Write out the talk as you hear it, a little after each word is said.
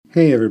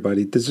Hey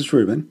everybody, this is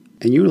Ruben,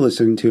 and you're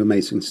listening to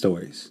Amazing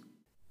Stories.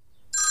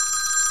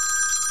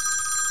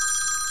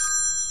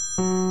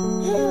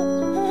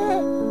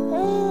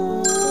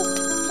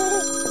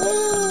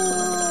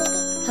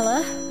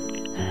 Hello?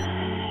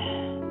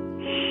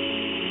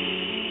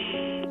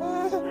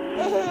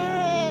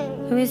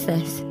 Who is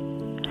this?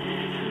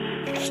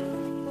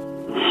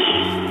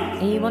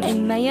 Are you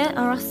wanting Maya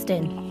or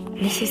Austin?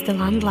 This is the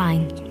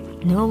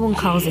landline. No one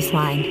calls this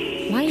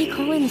line. Why are you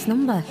calling this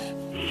number?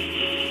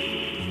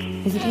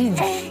 Is it you?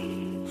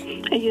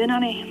 Are you the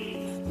nanny?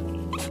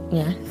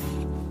 Yes.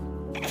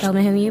 Tell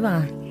me who you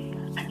are.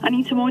 I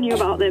need to warn you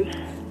about them.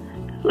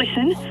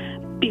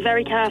 Listen, be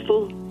very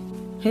careful.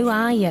 Who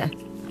are you?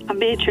 I'm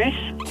Beatrice.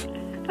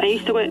 I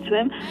used to work for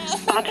them.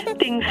 Bad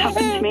things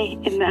happen to me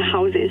in their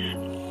houses.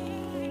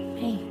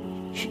 Hey.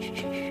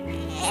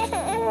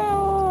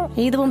 Are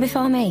you the one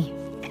before me?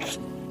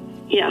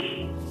 Yeah.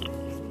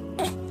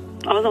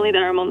 I was only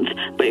there a month,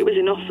 but it was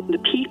enough. The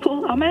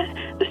people I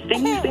met, the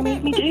things they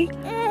made me do.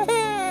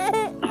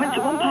 I went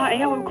to one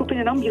party, I woke up in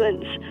an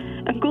ambulance.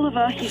 And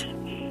Gulliver, he's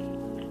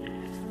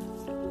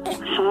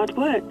hard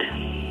work.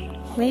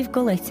 Leave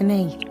Gully to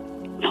me.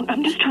 Look,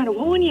 I'm just trying to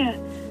warn you.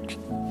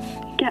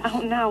 Get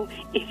out now,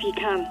 if you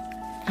can.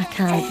 I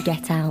can't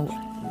get out.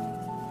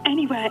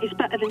 Anywhere is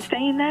better than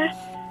staying there.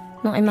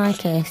 Not in my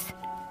case.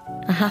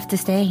 I have to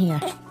stay here.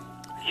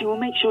 You will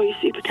make sure you're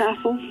super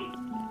careful.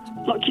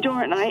 Lock your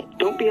door at night,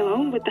 don't be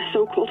alone with their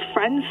so-called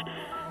friends.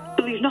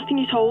 Believe nothing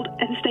you're told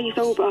and stay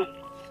sober.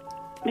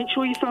 Make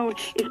sure your phone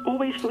is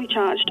always fully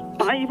charged,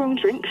 buy your own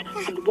drinks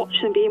and watch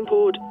them being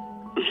poured.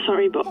 I'm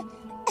sorry, but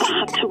I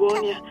had to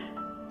warn you.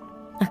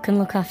 I can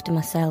look after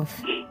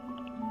myself.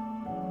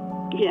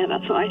 Yeah,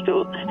 that's what I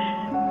thought.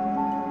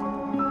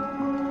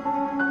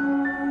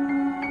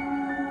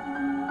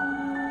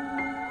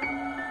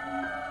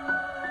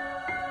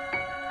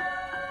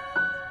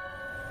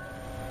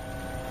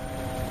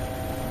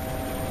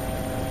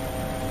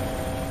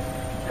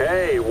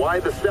 Hey, why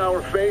the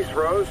sour face,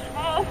 Rose?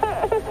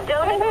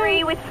 Don't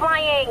agree with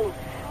flying.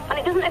 And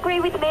it doesn't agree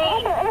with me.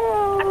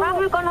 I'd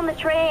rather have gone on the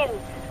train.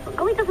 But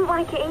Gully doesn't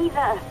like it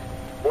either.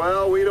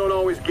 Well, we don't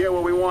always get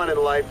what we want in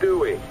life, do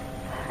we?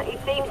 It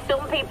seems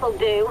some people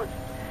do.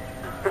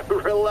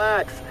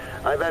 Relax.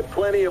 I've had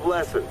plenty of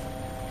lessons.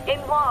 In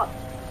what?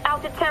 How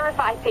to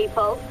terrify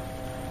people?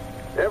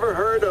 Ever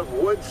heard of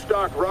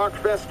Woodstock Rock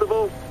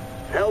Festival?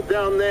 Held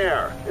down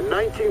there in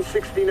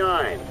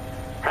 1969.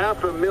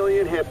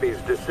 500,000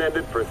 hippies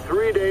descended for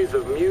 3 days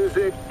of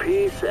music,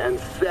 peace, and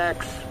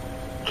sex.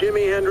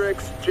 Jimi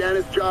Hendrix,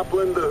 Janis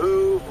Joplin, The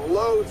Who,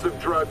 loads of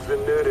drugs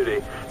and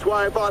nudity. That's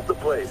why I bought the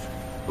place.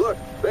 Look,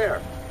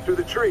 there, through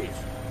the trees.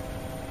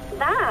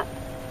 That?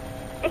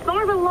 It's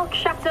more of a log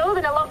chateau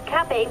than a log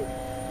cabin.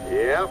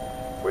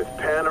 Yep, with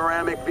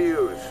panoramic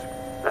views.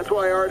 That's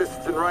why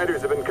artists and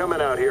writers have been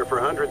coming out here for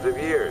hundreds of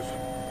years.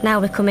 Now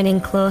we're coming in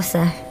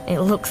closer.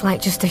 It looks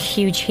like just a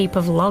huge heap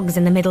of logs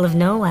in the middle of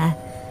nowhere.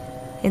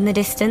 In the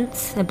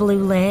distance, a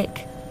blue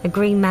lake, a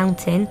green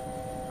mountain,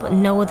 but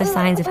no other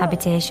signs of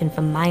habitation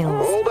for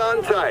miles. Hold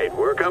on tight,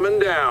 we're coming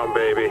down,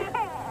 baby.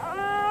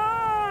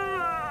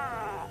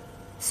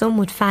 Some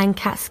would find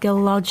Catskill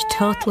Lodge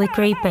totally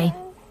creepy,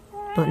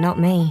 but not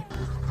me.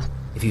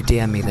 If you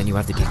DM me, then you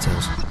have the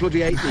details.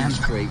 Bloody hate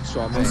these streets,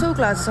 so I'm so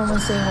glad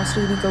someone's saying what's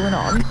really going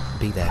on.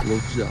 Be there.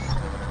 Loves that.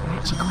 You're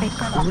actually quite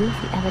cool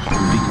if you ever get a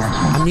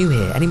I'm new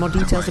here. Any more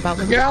details about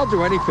them? Yeah, I'll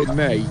do anything,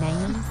 mate.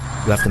 names.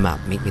 You have the map.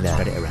 Meet me there.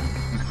 Spread it around.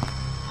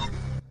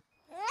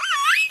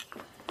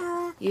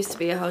 Used to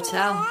be a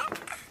hotel.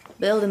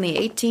 Built in the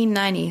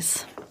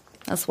 1890s.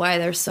 That's why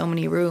there's so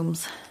many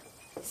rooms.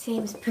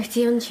 Seems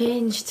pretty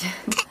unchanged.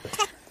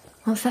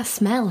 What's that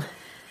smell?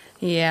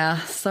 Yeah,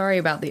 sorry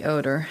about the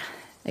odor.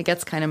 It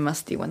gets kind of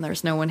musty when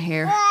there's no one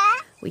here.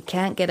 We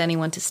can't get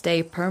anyone to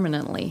stay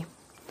permanently.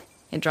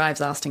 It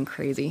drives Austin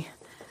crazy.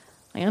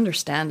 I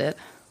understand it.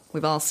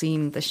 We've all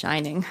seen The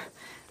Shining.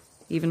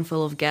 Even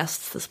full of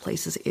guests, this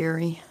place is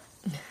eerie.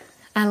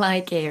 I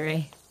like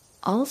eerie.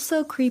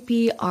 Also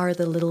creepy are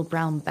the little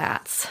brown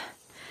bats.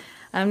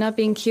 I'm not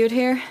being cute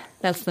here.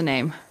 That's the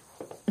name.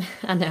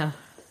 I know.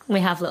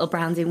 We have little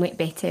browns in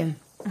Whitby too.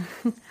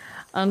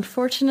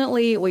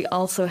 Unfortunately, we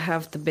also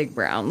have the big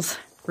browns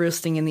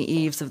roosting in the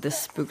eaves of this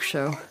spook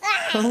show.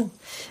 Oh.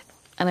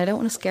 And I don't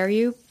want to scare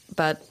you,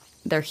 but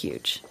they're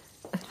huge.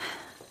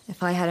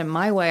 If I had it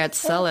my way, I'd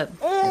sell it.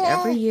 Like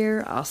every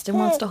year, Austin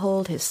wants to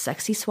hold his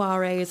sexy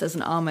soirees as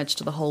an homage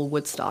to the whole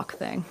Woodstock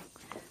thing.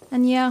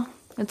 And yeah,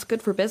 it's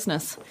good for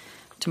business.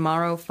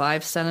 Tomorrow,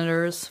 5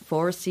 senators,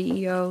 4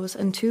 CEOs,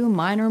 and 2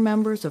 minor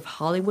members of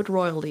Hollywood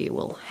royalty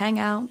will hang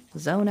out,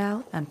 zone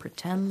out, and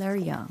pretend they're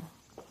young.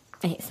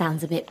 It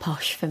sounds a bit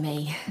posh for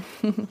me.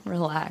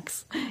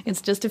 Relax.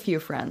 It's just a few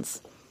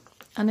friends.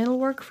 And it'll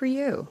work for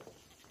you.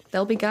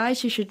 There'll be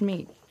guys you should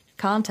meet.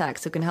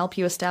 Contacts who can help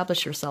you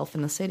establish yourself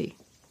in the city.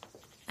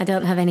 I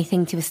don't have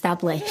anything to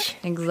establish.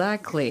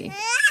 Exactly.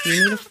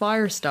 You need a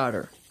fire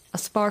starter. A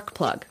spark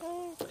plug.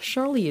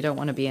 Surely you don't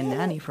want to be a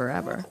nanny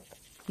forever.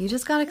 You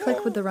just gotta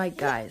click with the right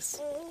guys.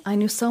 I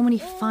knew so many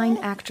fine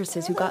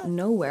actresses who got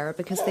nowhere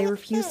because they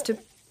refused to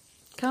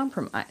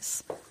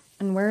compromise.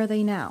 And where are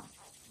they now?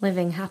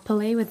 Living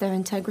happily with their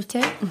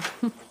integrity.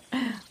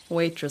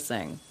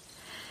 Waitressing.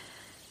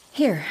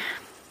 Here,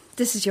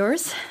 this is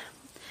yours.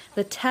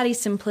 The tatty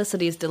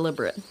simplicity is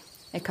deliberate.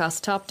 It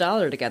costs top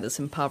dollar to get this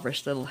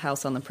impoverished little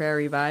house on the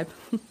prairie vibe.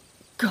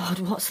 God,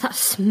 what's that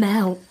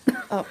smell?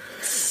 Oh,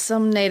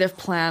 some native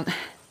plant.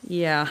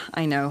 Yeah,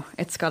 I know.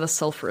 It's got a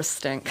sulphurous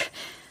stink.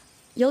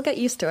 You'll get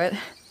used to it.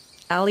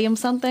 Allium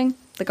something,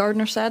 the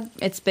gardener said.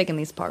 It's big in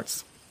these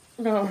parts.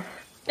 No,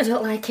 I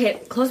don't like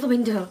it. Close the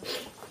window.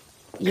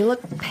 You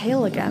look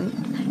pale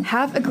again.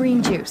 Have a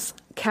green juice.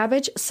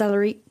 Cabbage,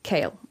 celery,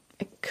 kale.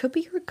 It could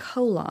be your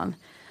colon.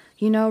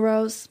 You know,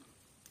 Rose,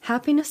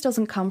 happiness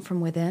doesn't come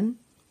from within.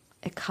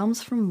 It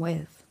comes from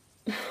with.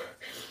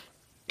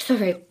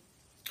 Sorry,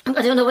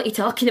 I don't know what you're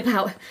talking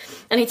about.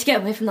 I need to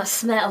get away from that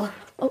smell.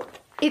 Oh,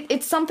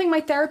 it's something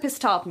my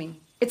therapist taught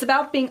me. It's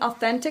about being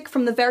authentic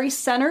from the very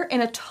center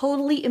in a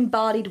totally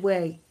embodied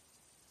way.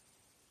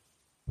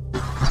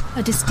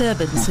 A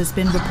disturbance has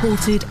been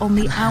reported on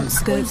the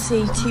outskirts.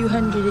 We see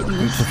 200 at Groups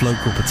least. of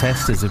local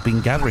protesters have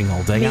been gathering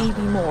all day.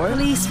 Maybe more.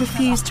 Police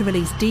refuse to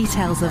release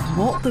details of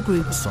what the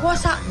group saw.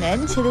 What's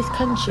happening to this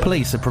country?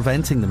 Police are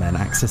preventing the men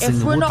accessing If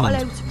the we're not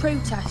woodland. allowed to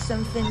protest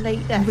something like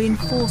And this.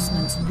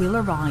 reinforcements will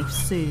arrive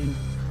soon.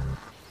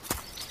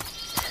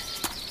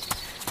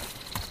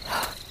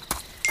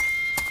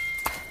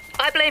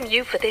 I blame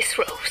you for this,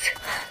 Rose.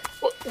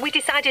 We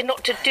decided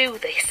not to do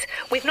this.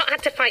 We've not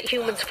had to fight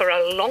humans for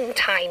a long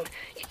time.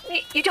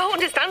 You don't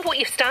understand what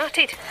you've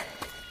started.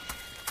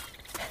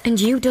 And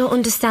you don't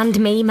understand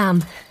me,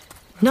 ma'am.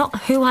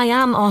 Not who I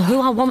am or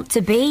who I want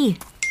to be.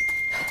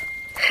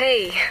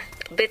 Hey,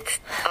 bit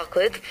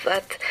awkward,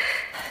 but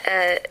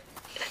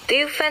do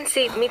you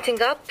fancy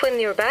meeting up when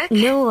you're back?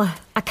 No,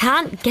 I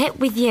can't get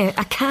with you.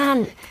 I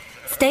can't.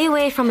 Stay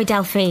away from me,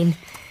 Delphine.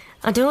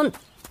 I don't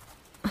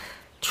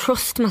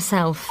trust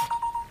myself.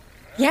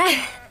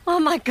 Yeah. Oh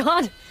my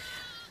God.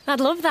 I'd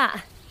love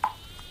that.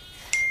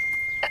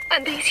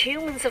 And these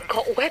humans have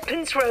got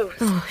weapons, Rose.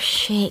 Oh,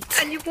 shit.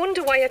 And you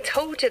wonder why I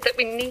told you that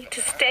we need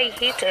to stay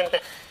hidden.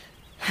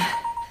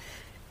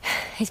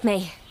 It's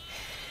me.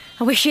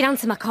 I wish you'd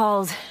answer my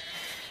calls.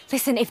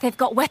 Listen, if they've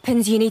got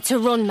weapons, you need to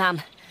run,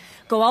 ma'am.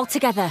 Go all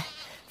together.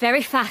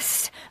 Very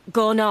fast.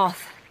 Go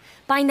north.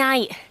 By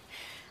night.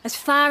 As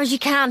far as you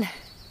can.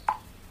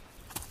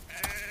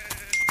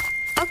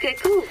 Okay,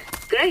 cool.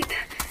 Great.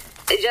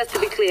 Just to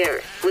be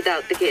clear,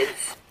 without the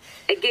kids.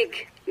 A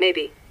gig,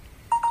 maybe.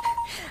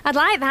 I'd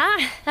like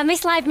that. I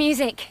miss live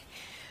music.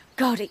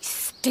 God, it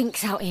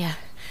stinks out here.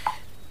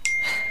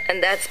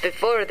 And that's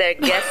before their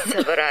guests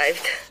have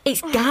arrived. It's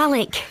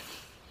garlic.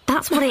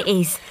 That's what it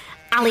is.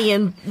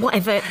 Allium,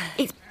 whatever.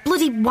 It's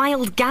bloody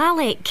wild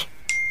garlic.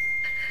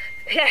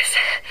 Yes,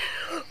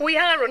 we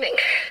are running.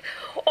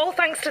 All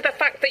thanks to the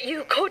fact that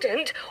you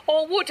couldn't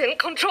or wouldn't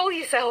control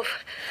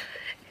yourself.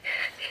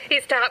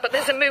 It's dark, but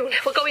there's a moon.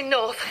 We're going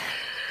north.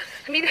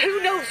 I mean,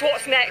 who knows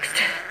what's next?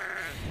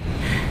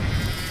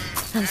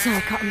 I'm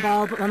sorry, Cotton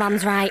Ball, but my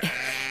mum's right.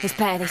 It's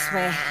better this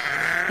way.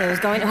 It was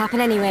going to happen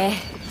anyway.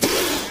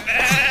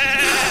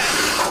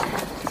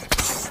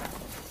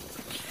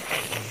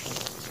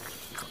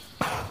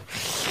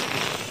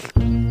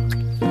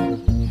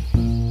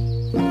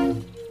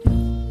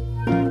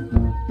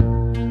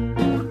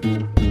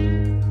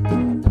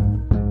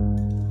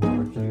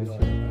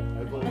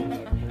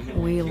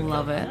 We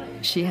love it.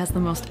 She has the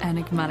most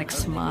enigmatic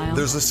smile.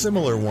 There's a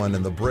similar one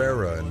in the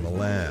Brera in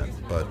Milan,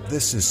 but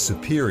this is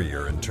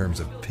superior in terms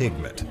of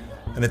pigment.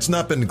 And it's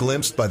not been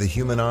glimpsed by the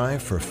human eye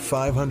for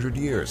 500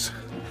 years.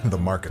 The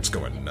market's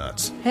going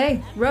nuts.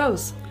 Hey,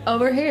 Rose,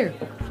 over here.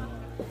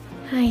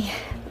 Hi.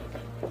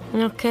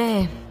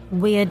 Okay,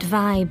 weird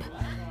vibe.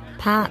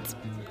 Part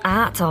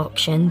art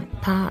auction,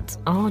 part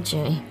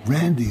orgy.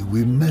 Randy,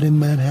 we met in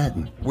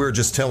Manhattan. We're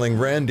just telling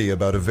Randy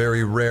about a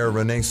very rare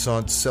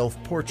Renaissance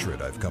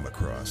self-portrait I've come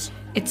across.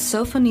 It's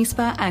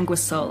Sofonisba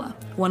Anguissola,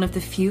 one of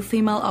the few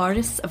female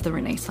artists of the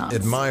Renaissance.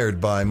 Admired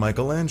by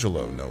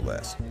Michelangelo, no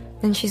less.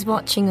 And she's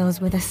watching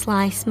us with a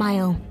sly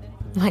smile,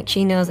 like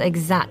she knows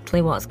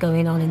exactly what's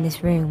going on in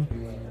this room,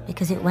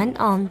 because it went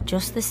on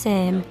just the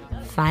same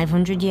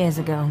 500 years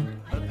ago.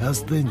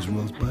 How's things,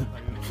 Rosebud?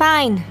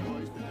 Fine.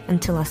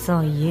 Until I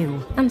saw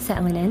you. I'm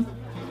settling in.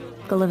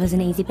 Gulliver's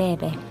an easy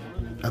baby.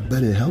 I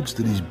bet it helps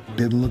that he's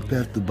been looked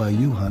after by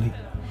you, honey.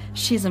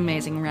 She's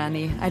amazing,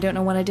 Randy. I don't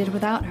know what I did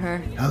without her.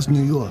 How's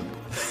New York?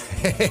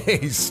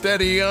 Hey,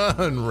 steady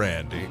on,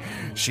 Randy.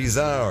 She's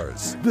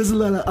ours. There's a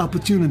lot of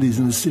opportunities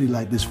in a city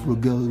like this for a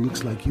girl who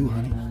looks like you,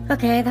 honey.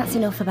 Okay, that's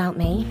enough about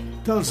me.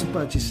 Tell us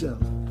about yourself.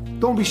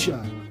 Don't be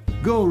shy.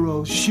 Go,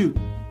 Rose, shoot.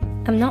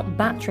 I'm not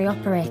battery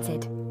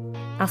operated.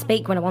 I'll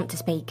speak when I want to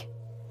speak,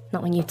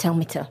 not when you tell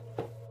me to.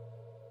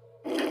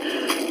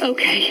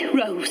 Okay,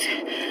 Rose.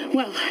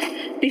 Well,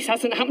 this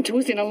hasn't happened to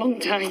us in a long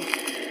time.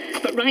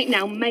 But right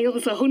now,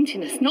 males are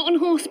hunting us, not on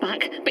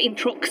horseback, but in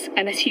trucks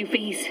and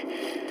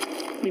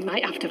SUVs. We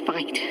might have to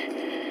fight.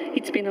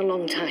 It's been a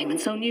long time, and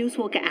so news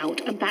will get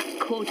out, and that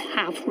could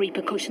have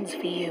repercussions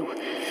for you.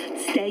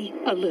 Stay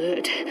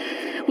alert.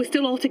 We're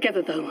still all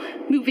together, though.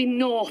 Moving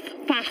north,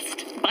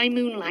 fast, by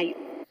moonlight.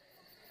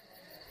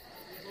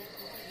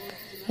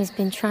 He's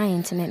been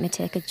trying to make me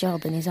take a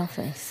job in his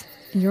office.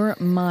 You're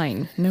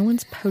mine. No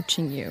one's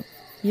poaching you.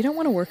 You don't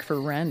want to work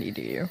for Randy,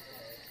 do you?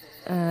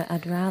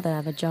 I'd rather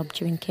have a job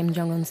chewing Kim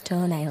Jong-un's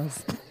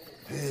toenails.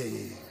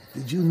 Hey,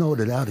 did you know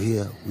that out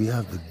here we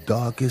have the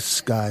darkest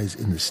skies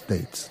in the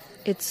States?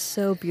 It's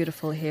so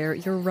beautiful here.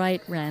 You're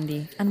right,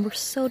 Randy. And we're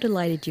so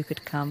delighted you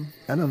could come.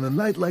 And on a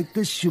night like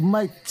this, you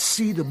might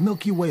see the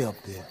Milky Way up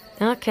there.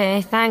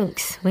 Okay,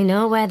 thanks. We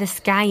know where the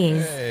sky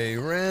is. Hey,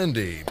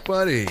 Randy,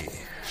 buddy.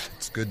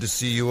 It's good to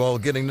see you all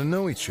getting to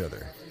know each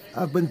other.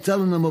 I've been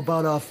telling them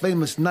about our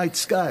famous night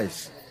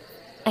skies.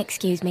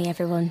 Excuse me,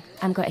 everyone.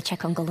 I'm going to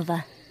check on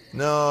Gulliver.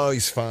 No,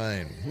 he's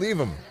fine. Leave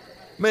him.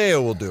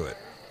 Mayo will do it.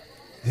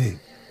 Hey,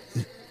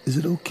 is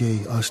it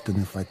okay,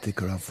 Austin, if I take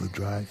her out for a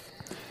drive?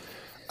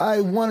 I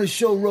want to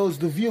show Rose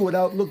the view at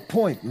Outlook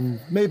Point,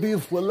 and maybe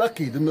if we're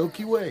lucky, the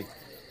Milky Way.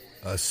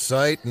 A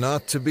sight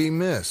not to be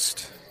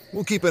missed.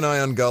 We'll keep an eye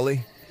on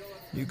Gully.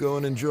 You go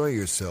and enjoy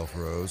yourself,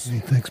 Rose. Hey,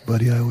 thanks,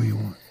 buddy. I owe you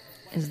one.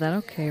 Is that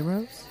okay,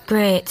 Rose?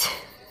 Great.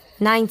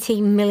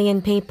 19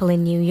 million people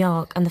in New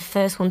York, and the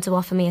first one to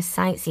offer me a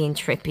sightseeing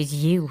trip is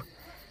you.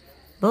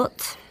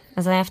 But,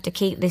 as I have to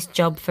keep this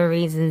job for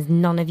reasons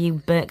none of you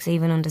Burks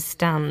even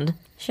understand,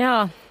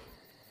 sure,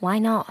 why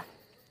not?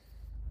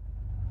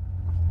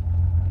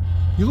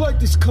 You like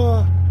this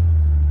car?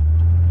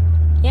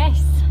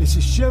 Yes. It's a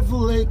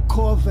Chevrolet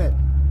Corvette.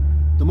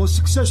 The most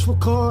successful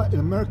car in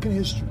American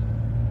history.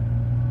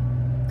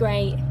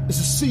 Great. It's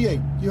a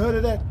C8. You heard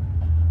of that?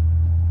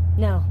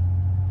 No.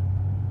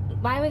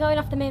 Why are we going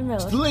off the main road?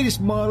 It's the latest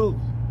model.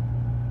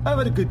 I've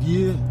had a good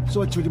year,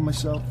 so I treated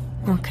myself.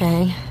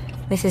 Okay.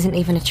 This isn't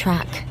even a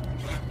track.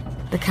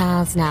 The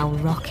car's now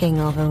rocking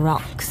over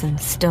rocks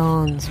and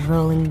stones,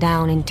 rolling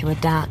down into a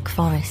dark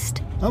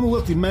forest. I'm a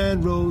wealthy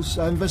man, Rose.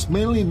 I invest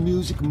mainly in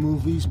music and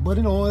movies, but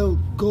in oil,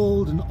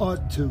 gold, and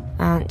art, too.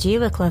 Aren't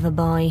you a clever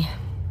boy?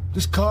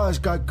 This car's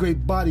got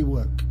great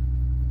bodywork.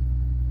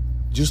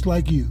 Just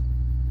like you.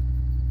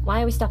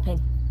 Why are we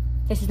stopping?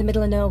 This is the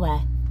middle of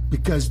nowhere.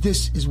 Because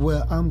this is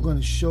where I'm going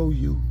to show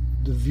you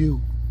the view.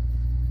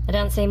 I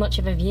don't see much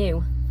of a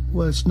view.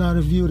 Well, it's not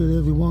a view that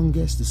everyone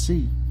gets to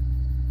see.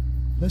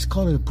 Let's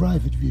call it a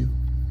private view.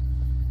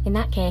 In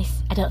that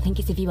case, I don't think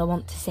it's a view I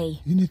want to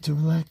see. You need to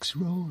relax,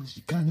 Rose.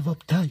 You're kind of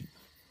uptight.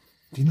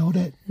 Do you know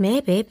that?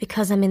 Maybe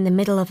because I'm in the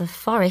middle of a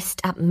forest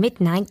at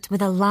midnight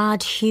with a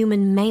large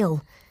human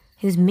male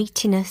whose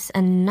meatiness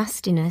and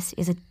nastiness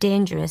is a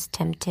dangerous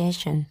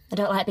temptation. I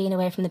don't like being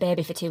away from the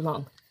baby for too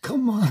long.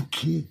 Come on,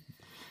 kid.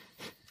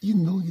 You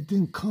know you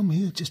didn't come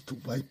here just to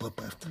wipe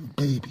up after the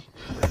baby.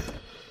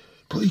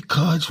 Play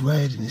cards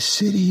right in the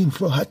city, and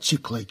for a hot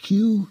chick like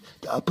you,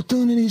 the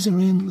opportunities are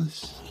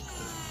endless.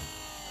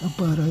 How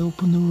about I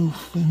open the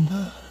roof and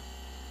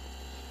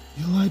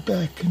you lie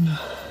back and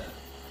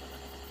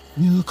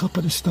you look up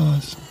at the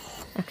stars.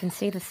 I can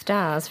see the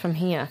stars from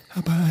here.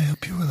 How about I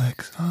help you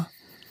relax, huh?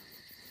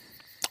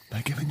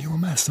 By giving you a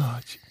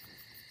massage.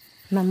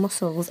 My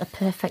muscles are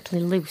perfectly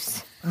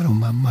loose. I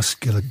don't mind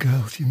muscular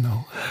girls, you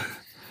know.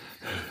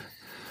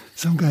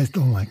 Some guys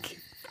don't like it,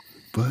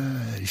 but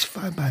it's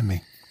fine by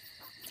me.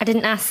 I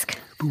didn't ask.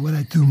 But what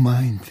I do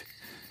mind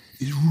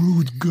is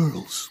rude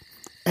girls,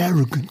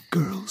 arrogant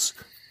girls,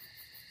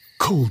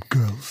 cold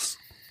girls.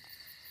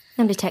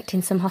 I'm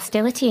detecting some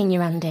hostility in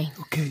you, Andy.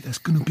 Okay, that's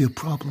going to be a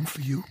problem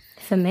for you.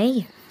 For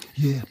me?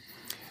 Yeah,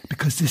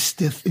 because this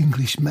stiff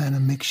English manner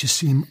makes you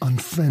seem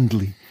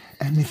unfriendly.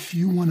 And if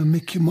you want to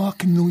make your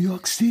mark in New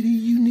York City,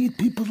 you need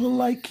people to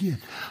like you.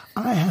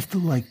 I have to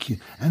like you,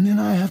 and then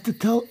I have to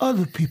tell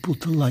other people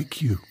to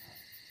like you.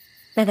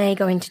 Are they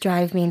going to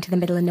drive me into the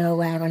middle of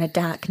nowhere on a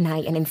dark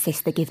night and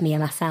insist they give me a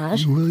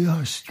massage? You really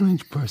are a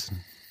strange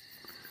person.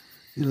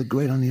 You look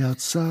great on the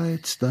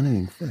outside, stunning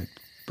in fact.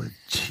 But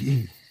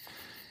gee,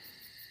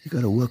 you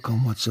gotta work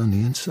on what's on the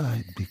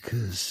inside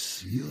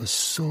because you're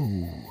so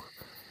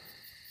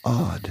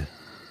odd.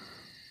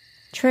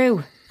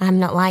 True. I'm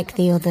not like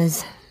the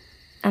others.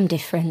 I'm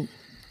different.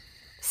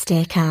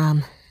 Stay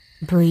calm.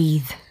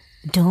 Breathe.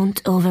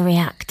 Don't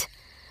overreact.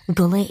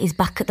 Gully is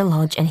back at the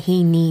lodge and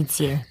he needs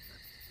you.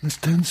 Let's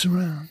turn this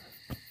around.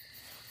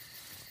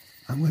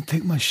 I'm going to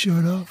take my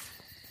shirt off,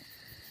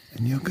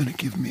 and you're going to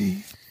give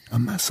me a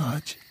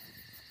massage.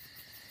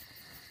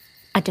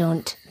 I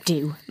don't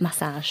do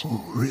massage.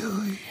 Oh,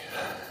 really?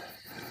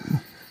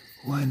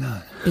 Why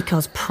not?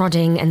 Because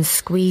prodding and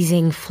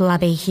squeezing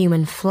flabby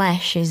human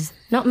flesh is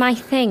not my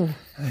thing.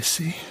 I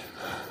see.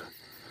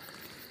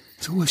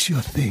 So what's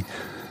your thing?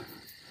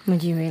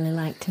 Would you really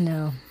like to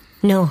know?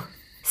 No.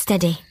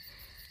 Steady.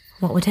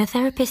 What would her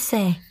therapist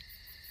say?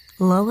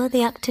 Lower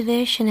the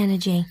activation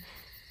energy.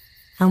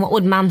 And what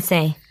would Mam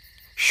say?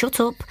 Shut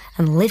up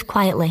and live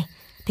quietly,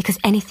 because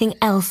anything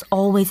else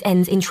always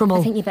ends in trouble.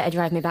 I think you better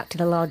drive me back to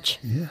the lodge.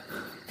 Yeah?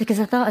 Because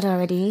I thought I'd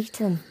already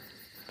eaten.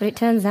 But it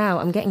turns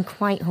out I'm getting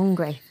quite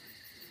hungry.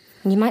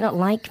 You might not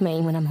like me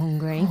when I'm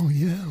hungry. Oh,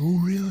 yeah? Oh,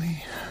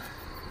 really?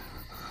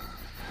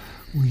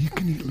 Well, you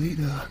can eat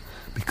later,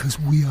 because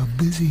we are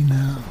busy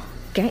now.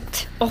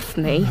 Get off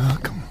me. Now,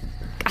 come on.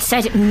 I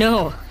said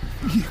no.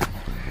 Yeah, come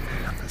on.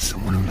 I'm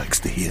someone who likes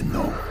to hear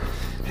no.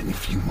 And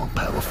if you want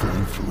powerful,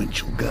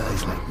 influential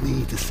guys like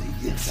me to say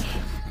yes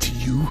to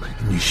you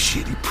and your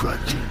shitty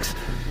projects,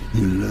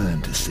 you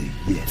learn to say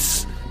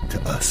yes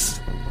to us,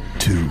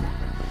 to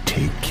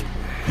take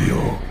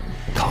your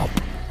top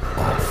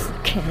off.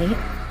 Okay,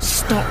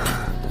 stop.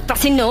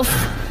 That's enough.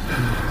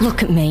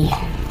 Look at me.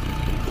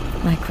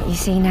 Like what you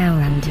see now,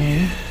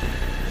 Randy.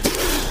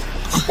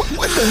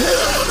 What the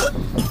hell?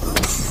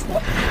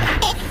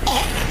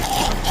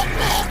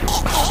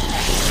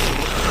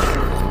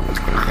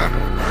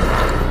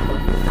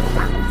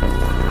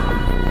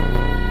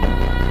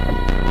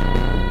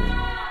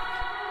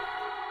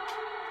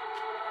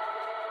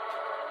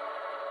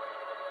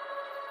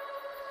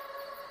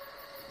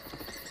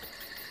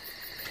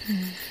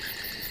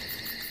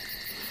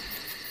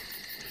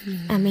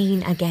 I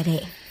mean, I get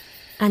it.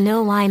 I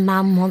know why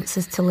Mum wants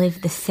us to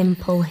live the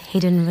simple,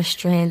 hidden,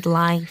 restrained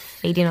life,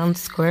 feeding on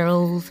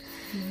squirrels.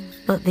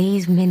 But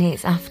these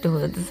minutes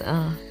afterwards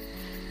are...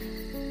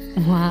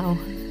 wow.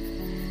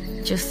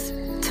 Just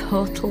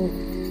total,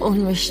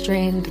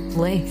 unrestrained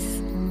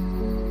bliss.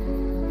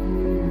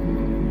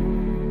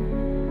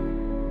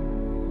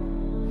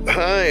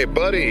 Hi,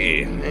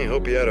 buddy. I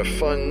hope you had a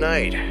fun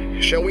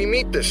night. Shall we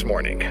meet this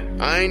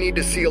morning? I need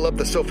to seal up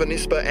the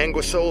Sophonisba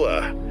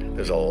anguissola.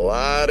 There's a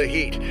lot of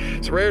heat.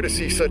 It's rare to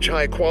see such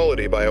high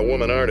quality by a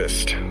woman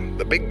artist.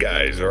 The big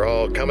guys are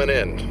all coming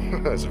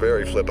in. It's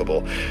very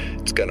flippable.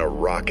 It's gonna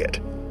rock it.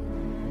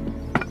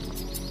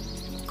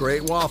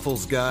 Great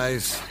waffles,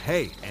 guys.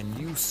 Hey, and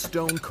you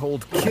stone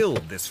cold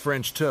killed this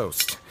French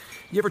toast.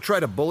 You ever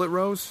tried a Bullet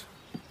Rose?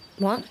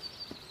 What?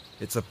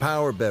 It's a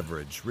power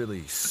beverage.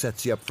 Really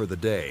sets you up for the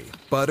day.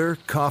 Butter,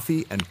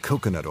 coffee, and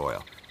coconut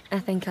oil. I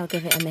think I'll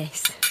give it a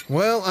miss.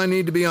 Well, I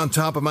need to be on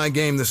top of my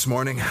game this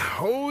morning.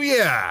 Oh,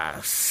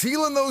 yeah.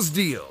 Sealing those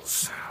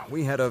deals.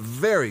 We had a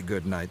very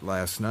good night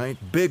last night.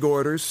 Big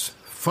orders.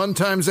 Fun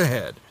times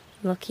ahead.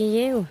 Lucky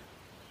you.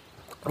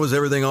 Was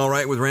everything all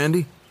right with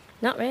Randy?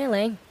 Not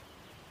really.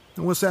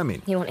 What's that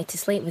mean? He wanted to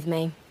sleep with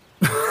me.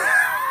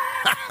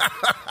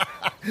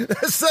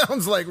 That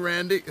sounds like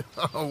Randy.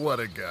 Oh,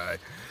 what a guy.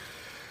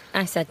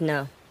 I said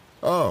no.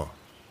 Oh.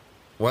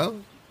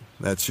 Well,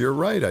 that's your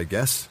right, I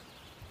guess.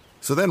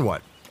 So then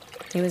what?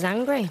 He was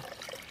angry.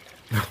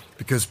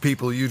 Because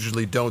people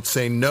usually don't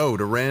say no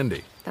to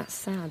Randy. That's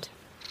sad.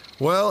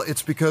 Well,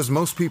 it's because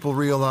most people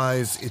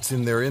realize it's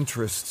in their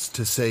interests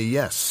to say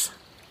yes.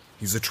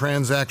 He's a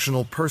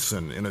transactional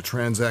person in a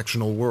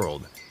transactional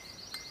world.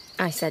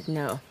 I said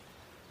no.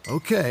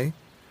 Okay.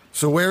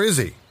 So where is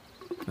he?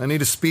 I need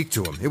to speak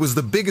to him. It was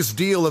the biggest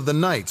deal of the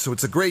night, so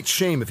it's a great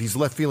shame if he's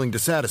left feeling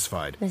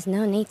dissatisfied. There's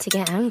no need to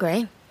get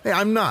angry. Hey,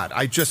 I'm not.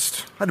 I'd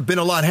have been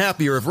a lot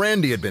happier if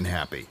Randy had been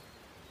happy.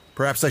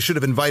 Perhaps I should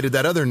have invited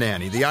that other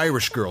nanny, the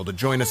Irish girl, to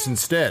join us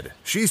instead.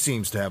 She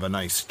seems to have a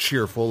nice,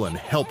 cheerful, and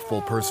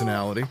helpful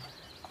personality.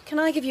 Can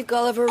I give you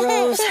Gulliver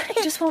Rose?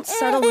 He just won't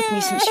settle with me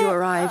since you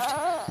arrived.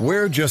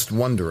 We're just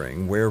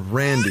wondering where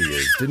Randy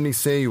is. Didn't he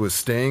say he was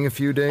staying a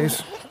few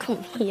days?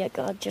 Come here,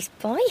 gorgeous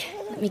boy.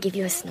 Let me give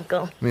you a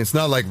snuggle. I mean, it's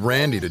not like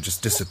Randy to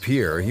just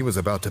disappear. He was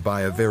about to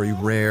buy a very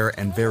rare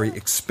and very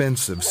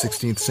expensive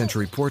 16th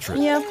century portrait.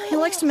 Yeah, he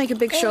likes to make a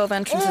big show of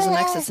entrances and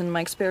exits in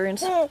my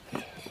experience.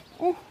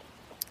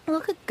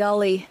 Look at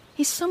Gully.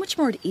 He's so much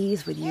more at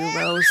ease with you,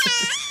 Rose.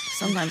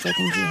 Sometimes I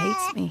think he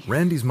hates me.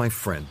 Randy's my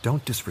friend.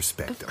 Don't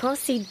disrespect him. Of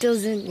course he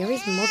doesn't. You're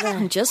his mother.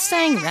 I'm just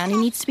saying Randy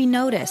needs to be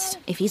noticed.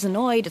 If he's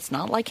annoyed, it's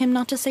not like him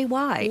not to say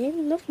why. You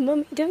love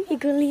Mummy, don't you,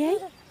 Gully, eh?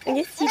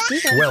 Yes,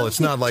 you do. Well, it's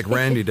not like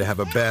Randy to have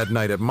a bad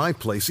night at my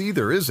place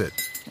either, is it?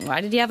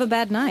 Why did he have a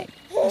bad night?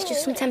 He's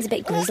just sometimes a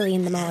bit grizzly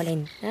in the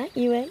morning. Aren't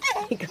you, eh?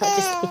 You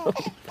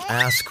gorgeous.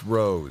 Ask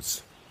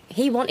Rose.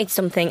 He wanted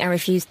something I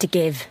refused to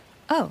give.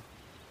 Oh.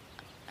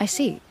 I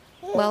see.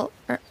 Well,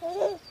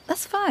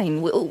 that's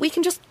fine. We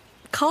can just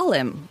call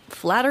him,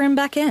 flatter him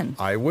back in.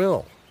 I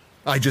will.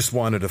 I just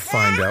wanted to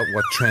find out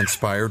what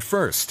transpired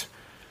first.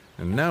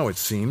 And now it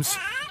seems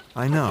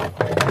I know.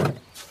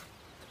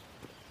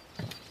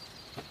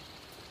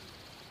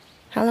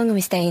 How long are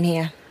we staying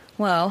here?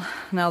 Well,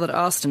 now that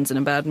Austin's in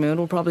a bad mood,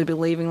 we'll probably be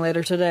leaving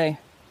later today.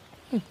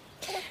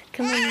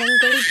 Come on then,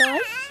 Gully boy.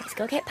 Let's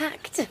go get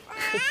packed.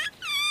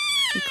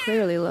 He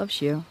clearly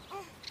loves you.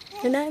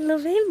 And I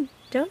love him,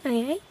 don't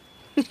I, eh?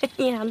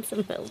 You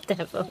handsome little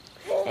devil,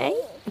 eh?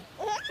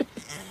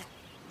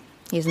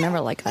 He's never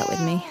like that with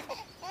me.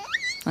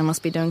 I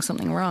must be doing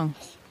something wrong.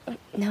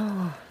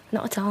 No,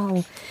 not at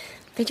all.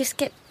 They just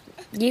get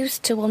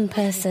used to one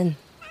person.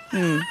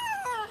 I'm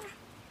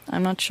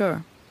not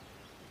sure.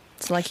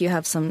 It's like you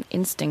have some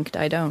instinct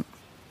I don't.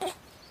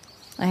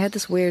 I had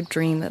this weird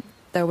dream that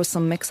there was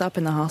some mix-up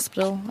in the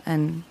hospital,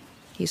 and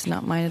he's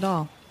not mine at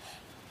all.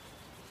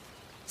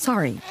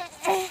 Sorry.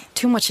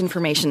 Too much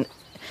information.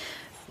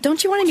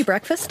 Don't you want any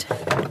breakfast?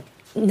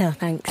 No,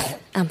 thanks.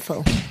 I'm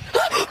full.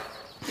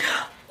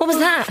 What was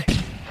that?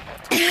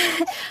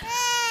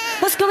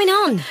 What's going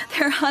on?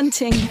 They're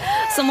hunting.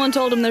 Someone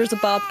told them there's a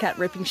bobcat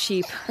ripping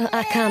sheep.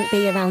 I can't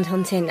be around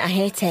hunting. I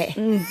hate it.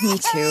 Me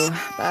too.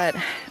 But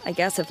I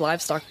guess if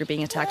livestock are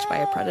being attacked by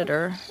a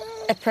predator...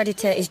 A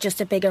predator is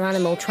just a bigger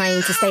animal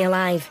trying to stay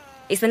alive.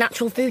 It's the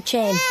natural food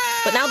chain.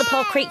 But now the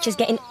poor creature's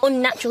getting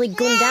unnaturally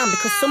gunned down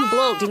because some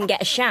bloke didn't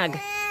get a shag.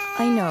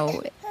 I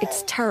know,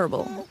 it's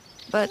terrible.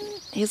 But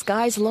his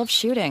guys love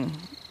shooting.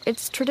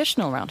 It's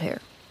traditional around here.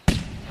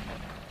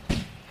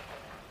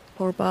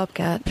 Poor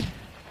bobcat.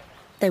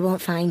 They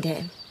won't find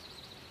it.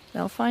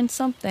 They'll find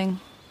something.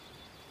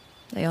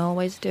 They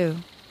always do.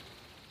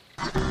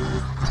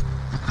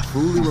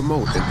 Truly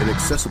remote and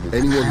inaccessible.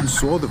 Anyone who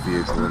saw the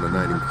vehicle on the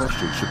night in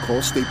question should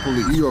call state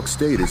police. New York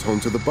State is home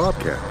to the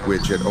Bobcat,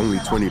 which at only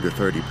 20 to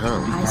 30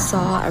 pounds... I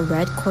saw a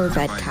red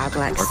Corvette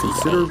Cadillac are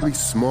considerably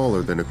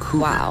smaller than a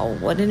cougar. Wow,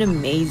 what an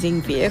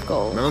amazing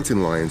vehicle.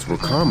 Mountain lions were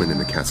common in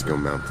the Catskill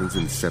Mountains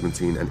in the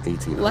 17 and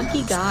 1800s.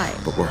 Lucky guy.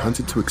 But were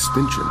hunted to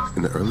extinction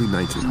in the early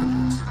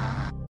 1900s.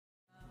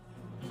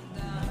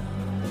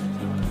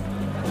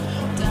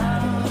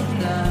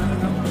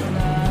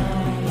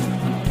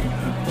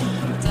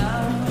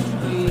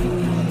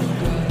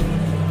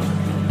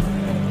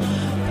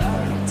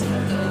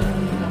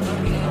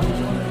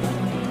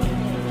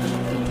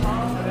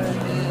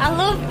 I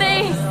love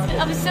this.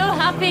 I'm so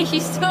happy.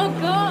 She's so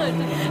good.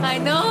 I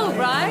know,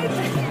 right?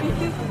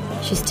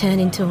 She's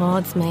turning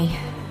towards me,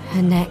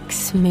 her neck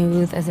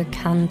smooth as a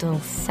candle,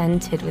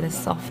 scented with a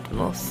soft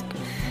musk.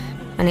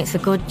 And it's a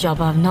good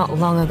job I've not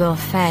long ago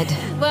fed.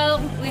 Well,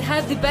 we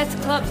have the best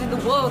clubs in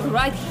the world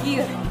right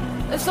here.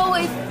 So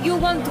if you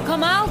want to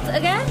come out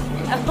again?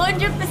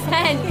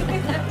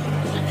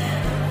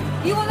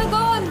 100%. You want to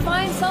go and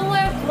find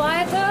somewhere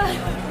quieter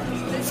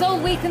so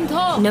we can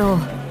talk? No.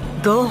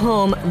 Go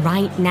home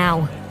right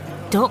now.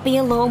 Don't be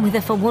alone with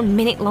her for 1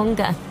 minute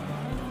longer.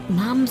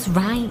 Mam's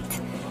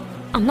right.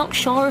 I'm not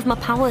sure of my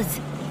powers.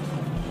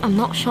 I'm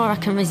not sure I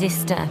can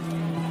resist her.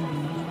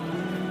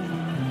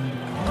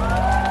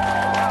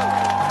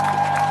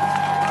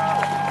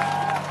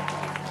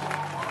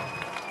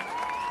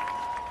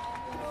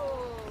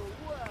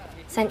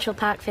 Central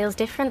Park feels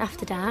different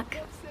after dark.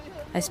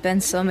 I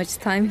spend so much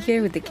time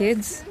here with the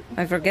kids.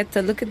 I forget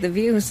to look at the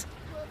views.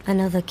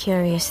 Another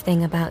curious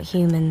thing about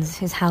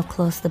humans is how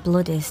close the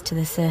blood is to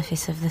the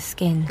surface of the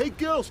skin. Hey,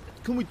 girls,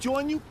 can we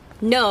join you?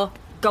 No,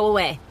 go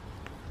away.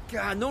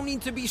 God, no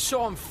need to be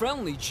so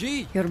unfriendly,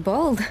 gee. You're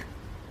bold.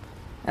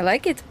 I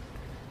like it.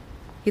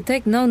 You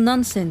take no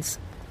nonsense.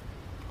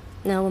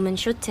 No woman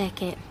should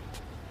take it.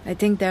 I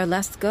think their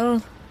last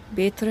girl,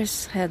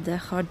 Beatrice, had a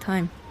hard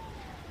time.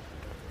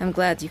 I'm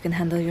glad you can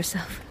handle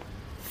yourself.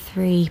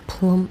 3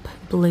 plump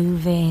blue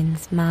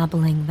veins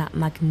marbling that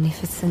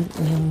magnificent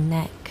young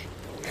neck.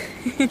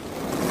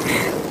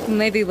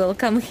 Maybe we'll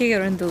come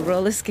here and do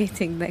roller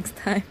skating next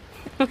time.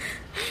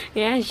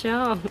 Yeah,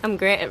 sure. I'm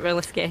great at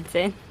roller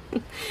skating.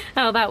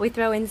 How about we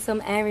throw in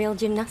some aerial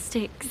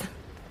gymnastics?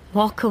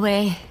 Walk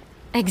away.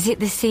 Exit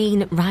the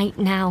scene right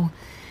now.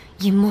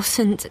 You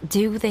mustn't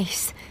do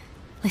this.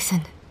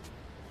 Listen.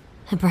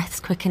 Her breath's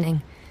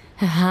quickening.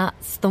 Her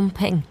heart's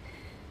thumping.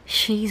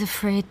 She's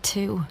afraid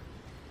too.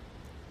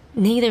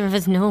 Neither of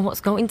us know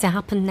what's going to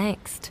happen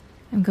next.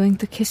 I'm going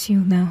to kiss you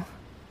now.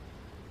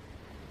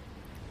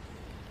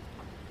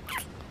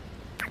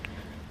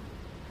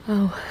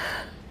 Oh.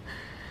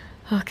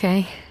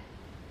 Okay.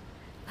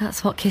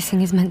 That's what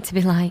kissing is meant to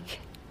be like.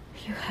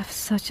 You have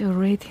such a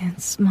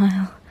radiant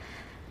smile.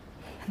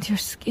 And your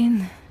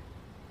skin.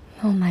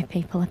 All my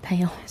people are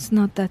pale. It's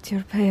not that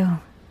you're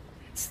pale.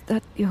 It's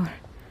that you're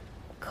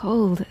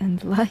cold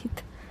and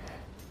light.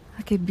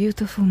 Like a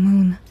beautiful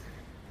moon.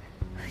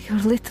 You're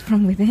lit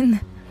from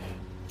within.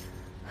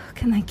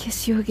 Can I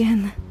kiss you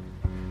again?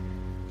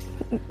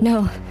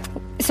 No.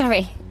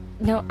 Sorry.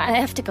 No, I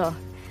have to go.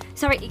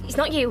 Sorry, it's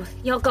not you.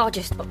 You're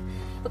gorgeous. But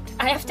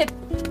I have to...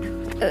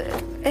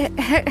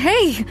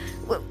 Hey!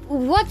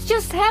 What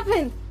just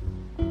happened?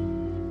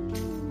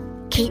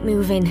 Keep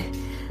moving.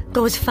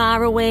 Go as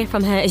far away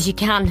from her as you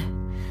can.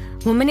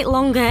 1 minute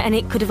longer and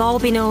it could have all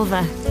been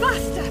over.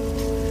 Faster!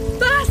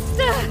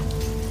 Faster!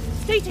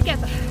 Stay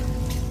together.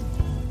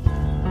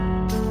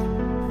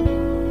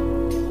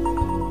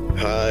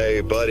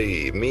 Hi,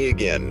 buddy. Me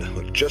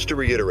again. Just to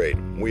reiterate,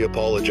 we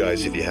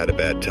apologize if you had a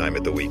bad time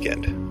at the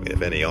weekend.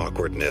 If any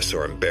awkwardness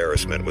or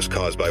embarrassment was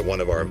caused by one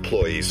of our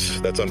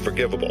employees, that's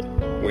unforgivable.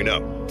 We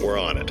know. We're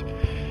on it.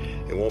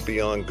 It won't be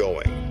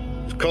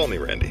ongoing. Just call me,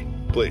 Randy.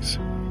 Please.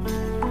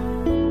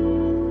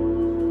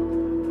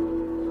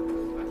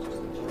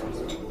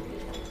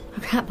 I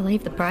can't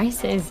believe the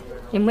prices.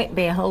 In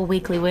Whitby, a whole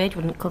weekly wage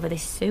wouldn't cover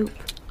this soup.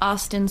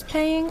 Austin's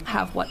paying.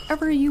 Have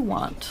whatever you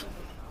want.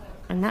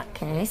 In that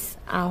case,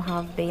 I'll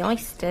have the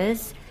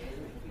oysters,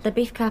 the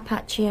beef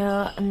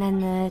carpaccio, and then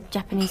the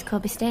Japanese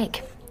Kobe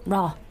steak.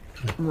 Raw.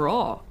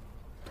 Raw?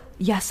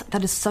 Yes,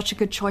 that is such a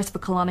good choice for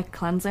colonic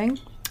cleansing.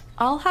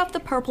 I'll have the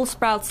purple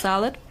sprout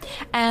salad,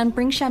 and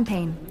bring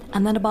champagne,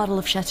 and then a bottle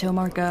of Chateau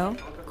Margaux.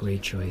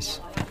 Great choice.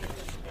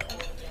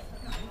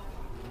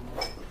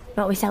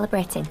 What are we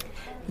celebrating?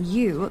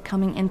 You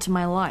coming into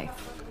my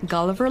life,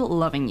 Gulliver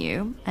loving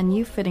you, and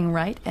you fitting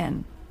right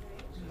in.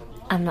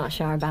 I'm not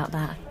sure about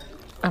that.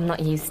 I'm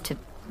not used to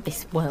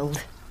this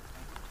world.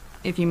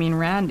 If you mean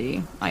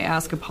Randy, I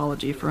ask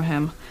apology for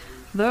him.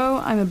 Though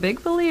I'm a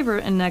big believer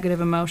in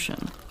negative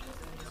emotion.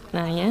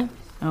 Are you?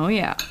 Oh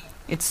yeah.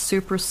 It's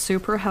super,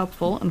 super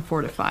helpful and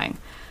fortifying.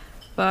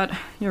 But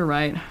you're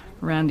right,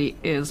 Randy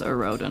is a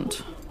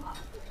rodent.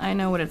 I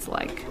know what it's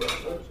like.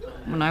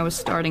 When I was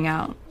starting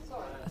out,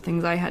 the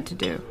things I had to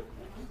do.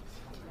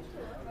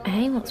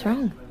 Hey, what's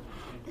wrong?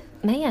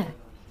 Maya?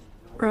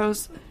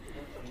 Rose,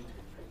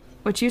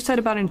 what you said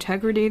about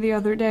integrity the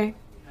other day,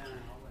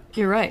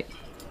 you're right.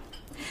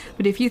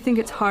 But if you think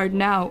it's hard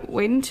now,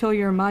 wait until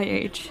you're my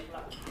age.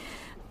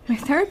 My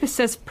therapist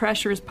says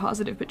pressure is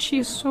positive, but she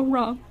is so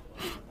wrong.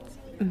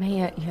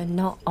 Maya, you're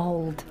not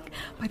old.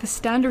 By the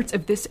standards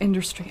of this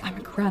industry, I'm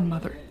a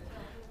grandmother.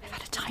 I've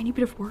had a tiny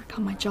bit of work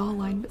on my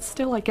jawline, but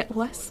still I get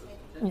less.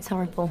 It's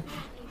horrible.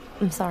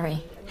 I'm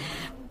sorry.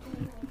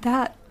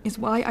 That is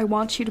why I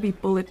want you to be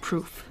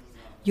bulletproof.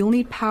 You'll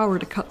need power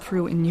to cut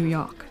through in New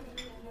York.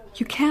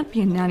 You can't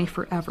be a nanny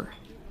forever.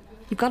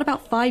 You've got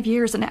about 5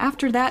 years, and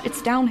after that,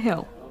 it's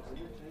downhill.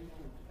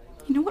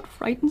 You know what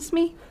frightens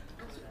me?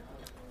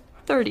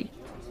 30.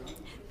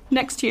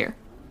 Next year.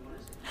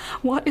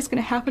 What is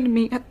going to happen to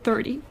me at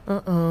 30?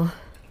 Uh-oh.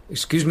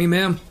 Excuse me,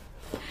 ma'am.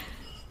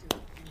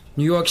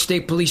 New York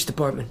State Police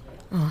Department.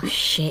 Oh,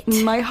 shit.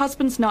 My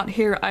husband's not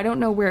here. I don't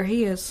know where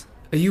he is.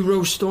 Are you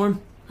Rose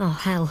Storm? Oh,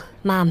 hell.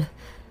 Ma'am.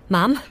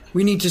 Ma'am?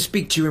 We need to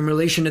speak to you in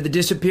relation to the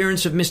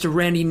disappearance of Mr.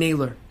 Randy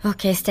Naylor.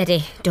 Okay,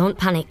 steady. Don't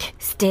panic.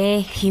 Stay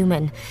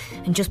human.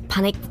 And just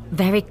panic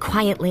very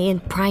quietly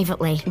and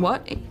privately.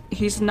 What?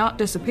 He's not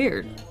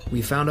disappeared.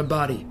 We found a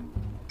body.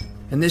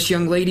 And this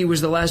young lady was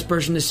the last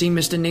person to see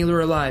Mr. Naylor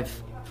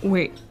alive.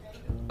 Wait,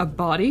 a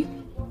body?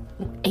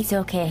 It's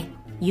okay.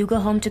 You go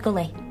home to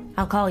Gully.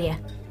 I'll call you.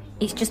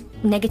 It's just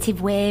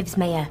negative waves,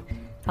 Maya.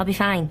 I'll be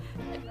fine.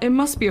 It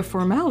must be a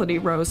formality,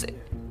 Rose.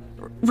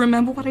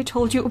 Remember what I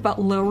told you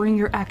about lowering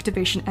your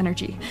activation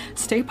energy.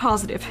 Stay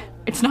positive.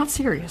 It's not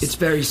serious. It's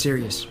very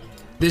serious.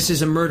 This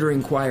is a murder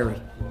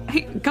inquiry.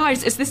 Hey,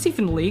 guys, is this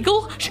even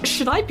legal?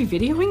 Should I be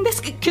videoing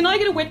this? Can I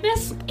get a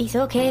witness? It's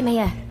okay,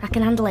 Maya. I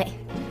can handle it.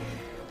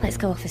 Let's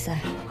go, officer.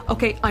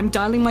 Okay, I'm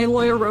dialing my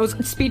lawyer, Rose.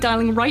 Speed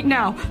dialing right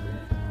now.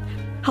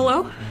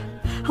 Hello?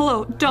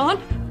 Hello, Dawn?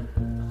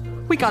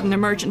 We got an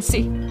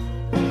emergency.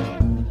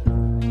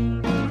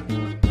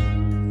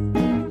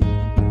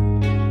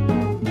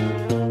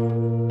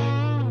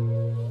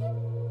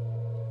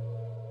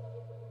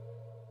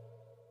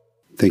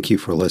 Thank you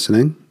for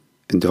listening,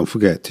 and don't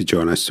forget to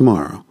join us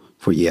tomorrow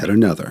for yet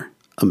another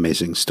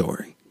amazing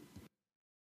story.